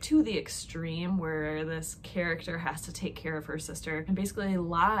well, like to the extreme, where this character has to take care of her sister and basically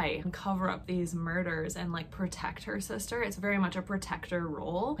lie and cover up these murders and like protect her sister. It's very much a protector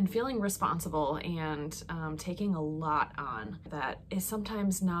role and feeling responsible and taking a lot on that is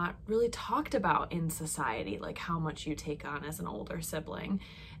sometimes not really talked about in society, like how much you take on as an older sibling.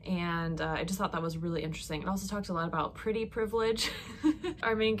 And I just thought that was really interesting. It also talks a lot about pretty privilege.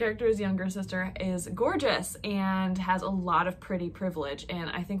 Our main character's younger sister is gorgeous and has a lot of pretty privilege, and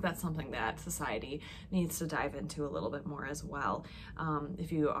I think that's something that society needs to dive into a little bit more as well.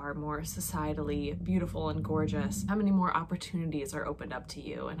 If you are more societally beautiful and gorgeous, how many more opportunities are opened up to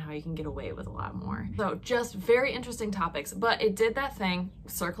you and how you can get away with a lot more. So just very interesting topics, but it did that thing,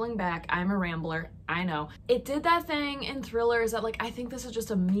 circling back, I'm a rambler, I know. It did that thing in thrillers that, like, I think this is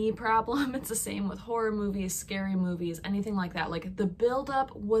just a me problem. It's the same with horror movies, scary movies, anything like that. Like, the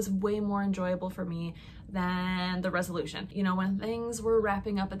buildup was way more enjoyable for me than the resolution. You know, when things were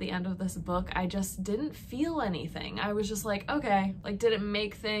wrapping up at the end of this book, I just didn't feel anything. I was just like, okay, like, did it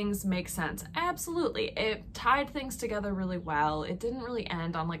make things make sense? Absolutely. It tied things together really well. It didn't really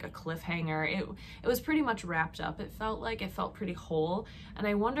end on like a cliffhanger. It was pretty much wrapped up. It felt pretty whole. And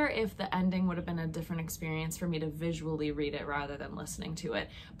I wonder if the ending would have been a different experience for me to visually read it rather than listening to it.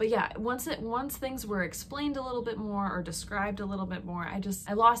 But yeah, once things were explained a little bit more or described a little bit more,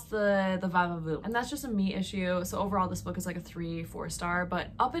 I lost the va-va-vu. And that's just a me me issue. So overall this book is like a 3-4 star, but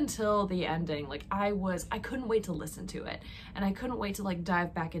up until the ending, like I couldn't wait to listen to it, and I couldn't wait to like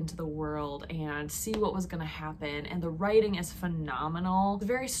dive back into the world and see what was gonna happen. And the writing is phenomenal. It's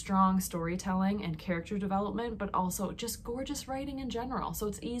very strong storytelling and character development, but also just gorgeous writing in general. So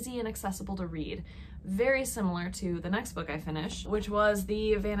it's easy and accessible to read. Very similar to the next book I finished, which was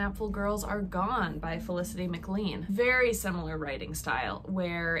The Van Apfel Girls Are Gone by Felicity McLean. Very similar writing style,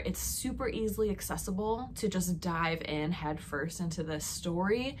 where it's super easily accessible to just dive in head first into the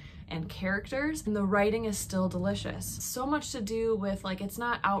story and characters, and the writing is still delicious. So much to do with, like, it's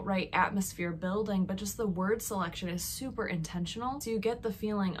not outright atmosphere building, but just the word selection is super intentional. So you get the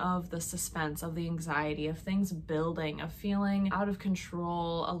feeling of the suspense, of the anxiety, of things building, of feeling out of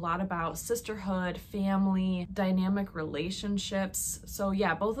control, a lot about sisterhood, family, dynamic relationships. So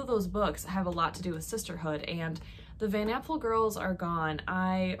yeah, both of those books have a lot to do with sisterhood, and The Van Apfel Girls Are Gone,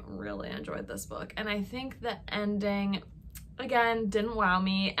 I really enjoyed this book. And I think the ending, again, didn't wow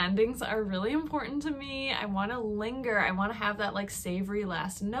me. Endings are really important to me. I want to linger. I want to have that like savory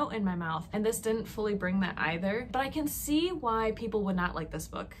last note in my mouth. And this didn't fully bring that either. But I can see why people would not like this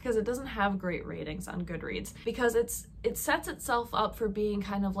book, because it doesn't have great ratings on Goodreads, because it sets itself up for being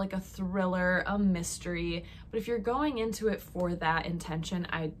kind of like a thriller, a mystery. But if you're going into it for that intention,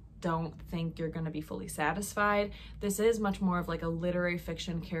 I don't think you're going to be fully satisfied. This is much more of like a literary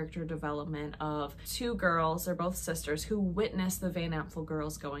fiction character development of two girls, they're both sisters, who witnessed the Van Apfel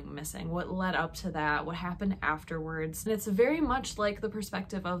girls going missing, what led up to that, what happened afterwards. And it's very much like the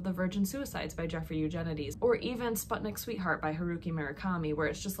perspective of The Virgin Suicides by Jeffrey Eugenides, or even Sputnik Sweetheart by Haruki Murakami, where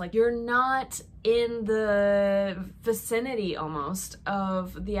it's just like you're not in the vicinity almost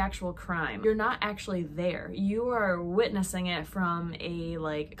of the actual crime. You're not actually there. You are witnessing it from a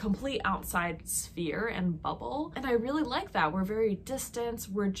like complete outside sphere and bubble. And I really like that. We're very distant.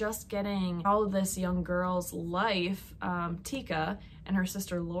 We're just getting how this young girl's life, Tika, and her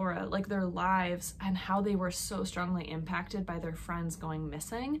sister Laura, like their lives and how they were so strongly impacted by their friends going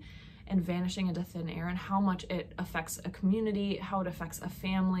missing and vanishing into thin air, and how much it affects a community, how it affects a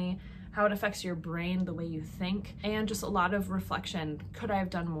family, how it affects your brain, the way you think, and just a lot of reflection. Could I have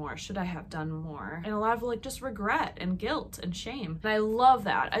done more? Should I have done more? And a lot of like just regret and guilt and shame. And I love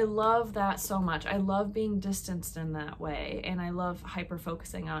that. I love that so much. I love being distanced in that way. And I love hyper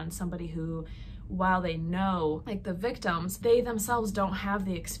focusing on somebody who, while they know, like the victims, they themselves don't have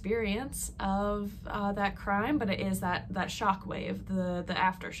the experience of that crime, but it is that shockwave, the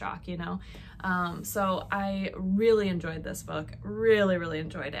aftershock, you know? So I really enjoyed this book, really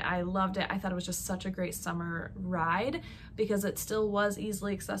enjoyed it. I loved it. I thought it was just such a great summer ride, because it still was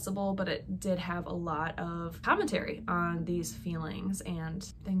easily accessible, but it did have a lot of commentary on these feelings and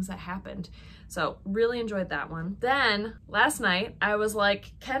things that happened. So really enjoyed that one. Then last night I was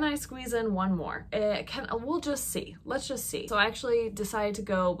like, can I squeeze in one more? We'll just see. Let's just see. So I actually decided to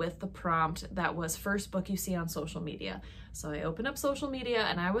go with the prompt that was first book you see on social media. So I opened up social media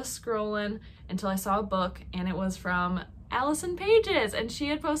and I was scrolling until I saw a book, and it was from Allison Pages, and she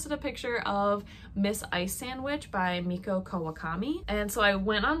had posted a picture of Miss Ice Sandwich by Mieko Kawakami. And so I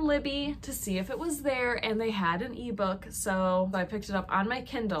went on Libby to see if it was there, and they had an ebook, so I picked it up on my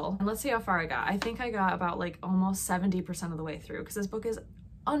Kindle. And let's see how far I got. I think I got about like almost 70% of the way through, because this book is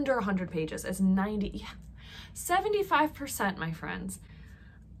under 100 pages. It's 75%, my friends.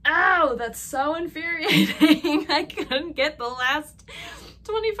 Ow, that's so infuriating. I couldn't get the last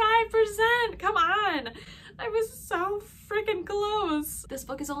 25%. Come on. I was so freaking close. This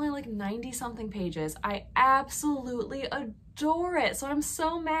book is only like 90 something pages. I absolutely adore it. So I'm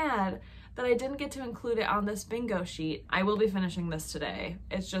so mad that I didn't get to include it on this bingo sheet. I will be finishing this today.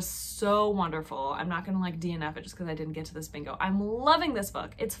 It's just so wonderful. I'm not gonna like DNF it just because I didn't get to this bingo. I'm loving this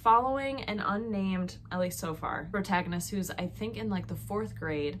book. It's following an unnamed, at least so far, protagonist who's I think in like the 4th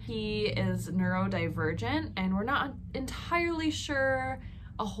grade. He is neurodivergent, and we're not entirely sure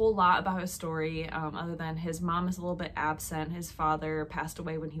a whole lot about his story, other than his mom is a little bit absent. His father passed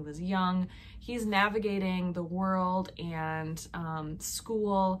away when he was young. He's navigating the world and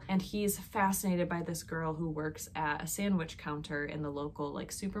school, and he's fascinated by this girl who works at a sandwich counter in the local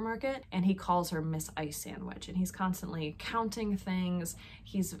like supermarket, and he calls her Miss Ice Sandwich, and he's constantly counting things.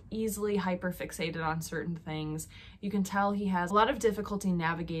 He's easily hyper fixated on certain things. You can tell he has a lot of difficulty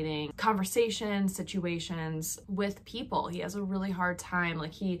navigating conversations, situations with people. He has a really hard time like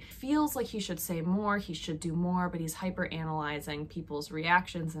Like he feels like he should say more, he should do more, but he's hyper analyzing people's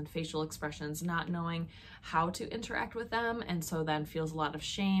reactions and facial expressions, not knowing how to interact with them, and so then feels a lot of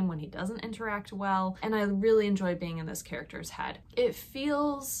shame when he doesn't interact well. And I really enjoy being in this character's head. It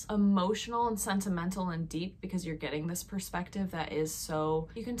feels emotional and sentimental and deep because you're getting this perspective that is so,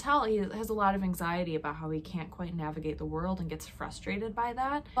 you can tell he has a lot of anxiety about how he can't quite navigate the world and gets frustrated by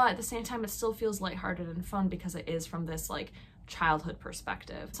that, but at the same time it still feels lighthearted and fun because it is from this like childhood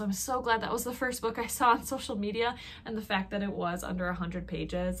perspective. So I'm so glad that was the first book I saw on social media, and the fact that it was under 100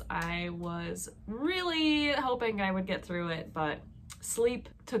 pages, I was really hoping I would get through it, but sleep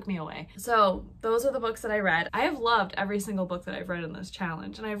took me away. So those are the books that I read. I have loved every single book that I've read in this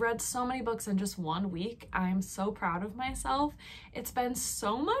challenge, and I've read so many books in just 1 week. I'm so proud of myself. It's been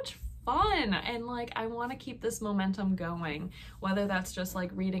so much fun, and like I want to keep this momentum going, whether that's just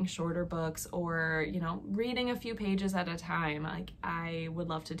like reading shorter books or, you know, reading a few pages at a time. Like I would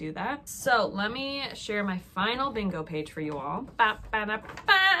love to do that. So let me share my final bingo page for you all. Ba, ba, da, ba.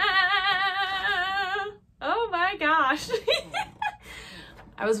 Oh my gosh.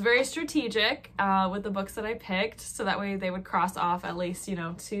 I was very strategic with the books that I picked, so that way they would cross off at least, you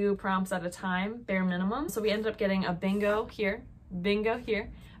know, 2 prompts at a time, bare minimum. So we ended up getting a bingo here, bingo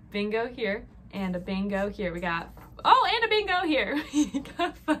here, bingo here, and a bingo here. We got, oh, and a bingo here. We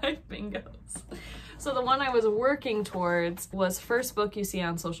got 5 bingos. So the one I was working towards was first book you see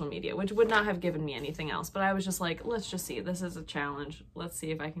on social media, which would not have given me anything else, but I was just like, let's just see, this is a challenge. Let's see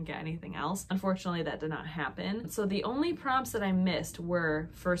if I can get anything else. Unfortunately, that did not happen. So the only prompts that I missed were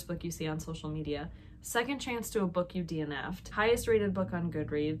first book you see on social media, second chance to a book you DNF'd, highest rated book on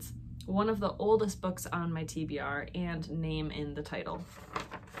Goodreads, one of the oldest books on my TBR, and name in the title.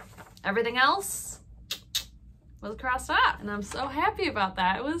 Everything else was crossed off, and I'm so happy about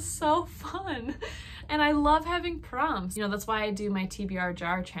that. It was so fun. And I love having prompts. You know, that's why I do my TBR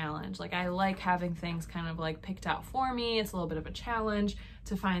jar challenge. Like I like having things kind of like picked out for me. It's a little bit of a challenge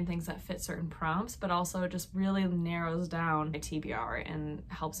to find things that fit certain prompts, but also it just really narrows down my TBR and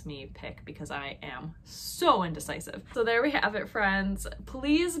helps me pick because I am so indecisive. So there we have it, friends.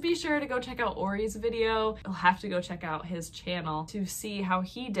 Please be sure to go check out Ori's video. You'll have to go check out his channel to see how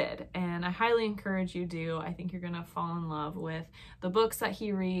he did, and I highly encourage you do. I think you're gonna fall in love with the books that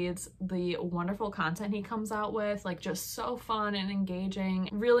he reads, the wonderful content he comes out with, like just so fun and engaging.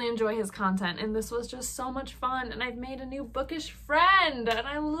 Really enjoy his content, and this was just so much fun, and I've made a new bookish friend, and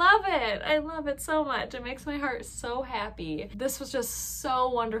I love it. I love it so much. It makes my heart so happy. This was just so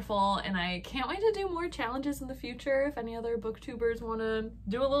wonderful, and I can't wait to do more challenges in the future. If any other booktubers want to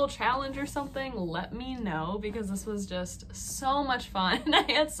do a little challenge or something, let me know, because this was just so much fun.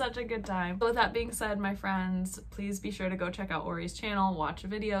 I had such a good time. With that being said, my friends, please be sure to go check out Ori's channel, watch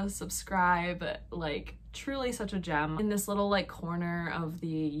videos, subscribe. Like truly such a gem in this little like corner of the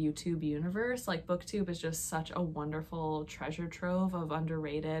YouTube universe. Like booktube is just such a wonderful treasure trove of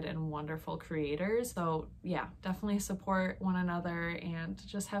underrated and wonderful creators. So yeah, definitely support one another and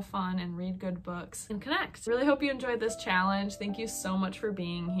just have fun and read good books and connect. Really hope you enjoyed this challenge. Thank you so much for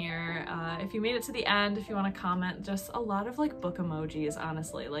being here. If you made it to the end, if you want to comment, just a lot of like book emojis,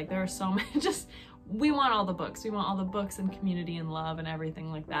 honestly. Like there are so many, just we want all the books. We want all the books and community and love and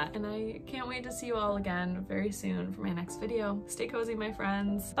everything like that. And I can't wait to see you all again very soon for my next video. Stay cozy, my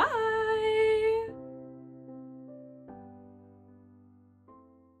friends. Bye!